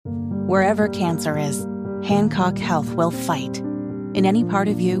Wherever cancer is, Hancock Health will fight. In any part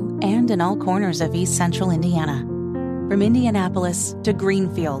of you and in all corners of East Central Indiana. From Indianapolis to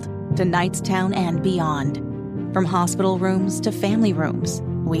Greenfield to Knightstown and beyond. From hospital rooms to family rooms,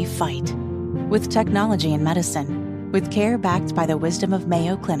 we fight. With technology and medicine, with care backed by the wisdom of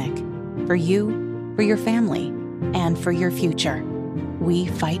Mayo Clinic. For you, for your family, and for your future. We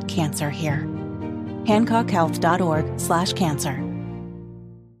fight cancer here. HancockHealth.org/cancer.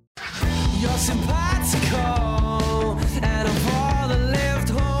 You're simpatico, and of all the left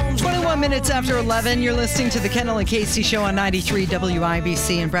home. 21 minutes after 11, you're listening to the Kendall and Casey Show on 93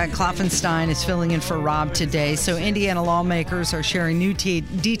 WIBC, and Brad Klopfenstein is filling in for Rob today. So Indiana lawmakers are sharing new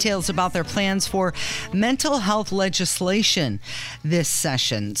details about their plans for mental health legislation this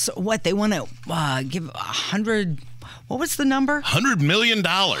session. So what, they want to give 100... What was the number? $100 million.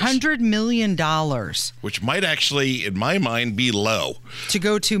 $100 million. Which might actually, in my mind, be low. To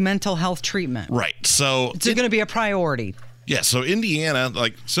go to mental health treatment. Right. So it's going to be a priority. Yeah. So Indiana,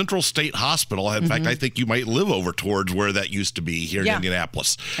 like Central State Hospital, in fact, I think you might live over towards where that used to be here in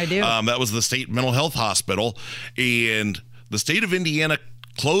Indianapolis. I do. That was the state mental health hospital. And the state of Indiana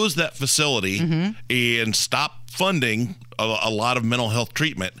closed that facility and stopped funding a lot of mental health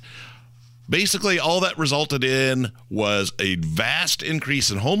treatment. Basically, all that resulted in was a vast increase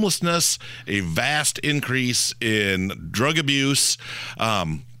in homelessness, a vast increase in drug abuse.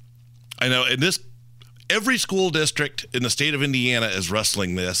 I know in this, every school district in the state of Indiana is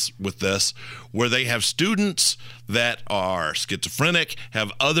wrestling with this, where they have students that are schizophrenic,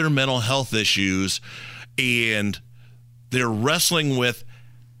 have other mental health issues, and they're wrestling with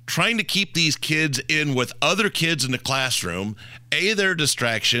trying to keep these kids in with other kids in the classroom. A, they're a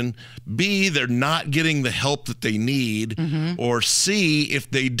distraction. B, they're not getting the help that they need. Or C,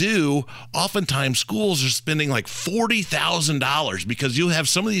 if they do, oftentimes schools are spending like $40,000 because you have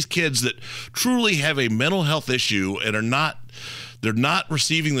some of these kids that truly have a mental health issue and they're not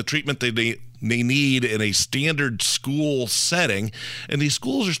receiving the treatment they need in a standard school setting, and these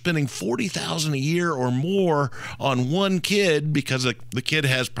schools are spending $40,000 a year or more on one kid because the kid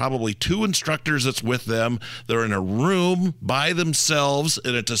has probably two instructors that's with them. They're in a room by themselves,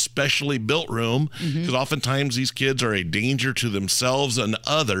 and it's a specially built room because oftentimes these kids are a danger to themselves and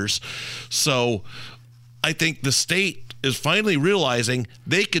others. So I think the state is finally realizing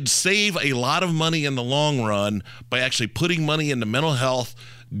they could save a lot of money in the long run by actually putting money into mental health,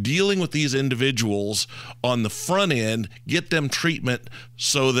 dealing with these individuals on the front end, get them treatment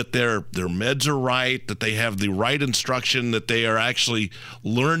so that their meds are right, that they have the right instruction, that they are actually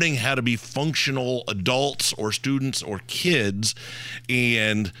learning how to be functional adults or students or kids.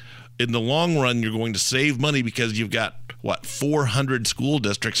 And in the long run, you're going to save money because you've got 400 school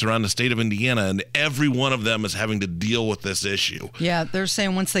districts around the state of Indiana, and every one of them is having to deal with this issue. Yeah, they're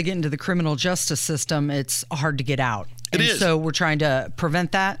saying once they get into the criminal justice system, it's hard to get out. It is. So we're trying to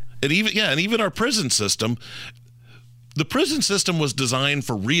prevent that. And even our prison system, the prison system was designed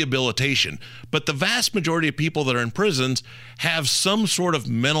for rehabilitation, but the vast majority of people that are in prisons have some sort of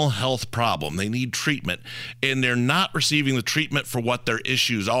mental health problem. They need treatment, and they're not receiving the treatment for what their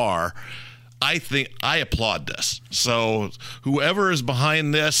issues are. I applaud this. So whoever is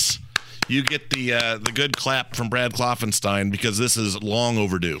behind this, you get the good clap from Brad Klopfenstein because this is long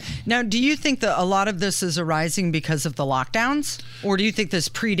overdue. Now, do you think that a lot of this is arising because of the lockdowns, or do you think this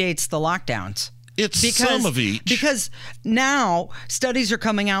predates the lockdowns? It's some of each. Because now studies are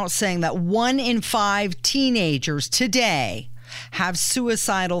coming out saying that 1 in 5 teenagers today have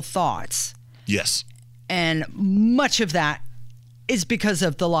suicidal thoughts. Yes. And much of that is because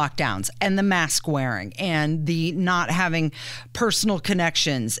of the lockdowns and the mask wearing and the not having personal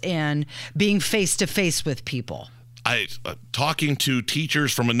connections and being face to face with people. Talking to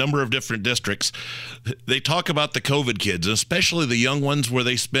teachers from a number of different districts, they talk about the COVID kids, especially the young ones where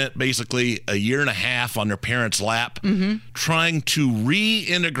they spent basically a year and a half on their parents' lap. Trying to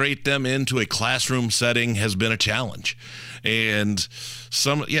reintegrate them into a classroom setting has been a challenge. And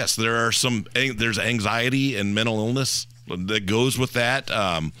there's anxiety and mental illness that goes with that.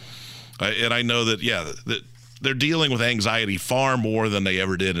 And I know that, they're dealing with anxiety far more than they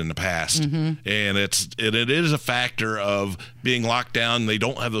ever did in the past. And it is a factor of being locked down. They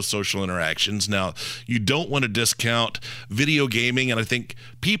don't have those social interactions. Now, you don't want to discount video gaming, and I think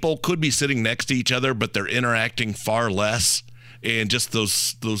people could be sitting next to each other, but they're interacting far less. And just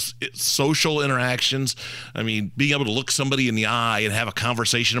those social interactions. I mean, being able to look somebody in the eye and have a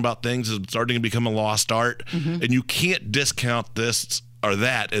conversation about things is starting to become a lost art. And you can't discount this or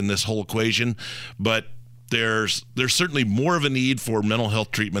that in this whole equation. But there's certainly more of a need for mental health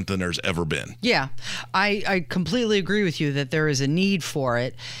treatment than there's ever been. Yeah, I completely agree with you that there is a need for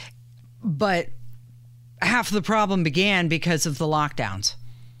it. but half the problem began because of the lockdowns.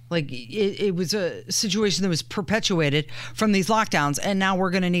 Like it was a situation that was perpetuated from these lockdowns, and now we're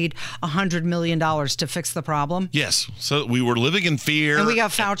going to need $100 million to fix the problem. Yes. So we were living in fear. And we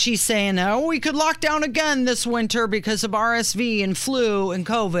got Fauci saying, oh, we could lock down again this winter because of RSV and flu and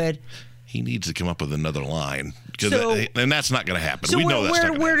COVID. He needs to come up with another line, So- and that's not going to happen. So We know that's not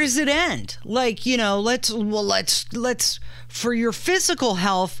going to where happen. does it end? Like, let's for your physical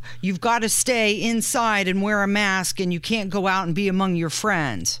health, you've got to stay inside and wear a mask, and you can't go out and be among your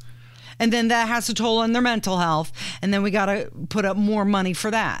friends. And then that has a toll on their mental health, and then we got to put up more money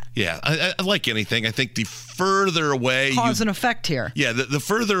for that. Yeah, I like anything. I think the further away Cause and effect here. Yeah, the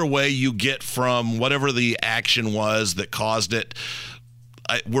further away you get from whatever the action was that caused it,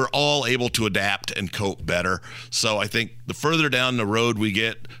 we're all able to adapt and cope better. So I think the further down the road we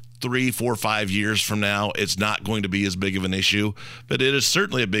get, 3, 4, 5 years from now, it's not going to be as big of an issue, but it is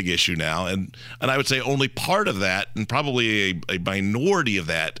certainly a big issue now. And I would say only part of that, and probably a minority of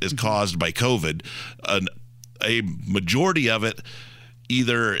that, is caused by COVID. A majority of it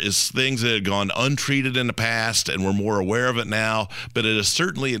either is things that had gone untreated in the past and we're more aware of it now, but it is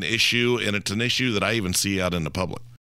certainly an issue, and it's an issue that I even see out in the public.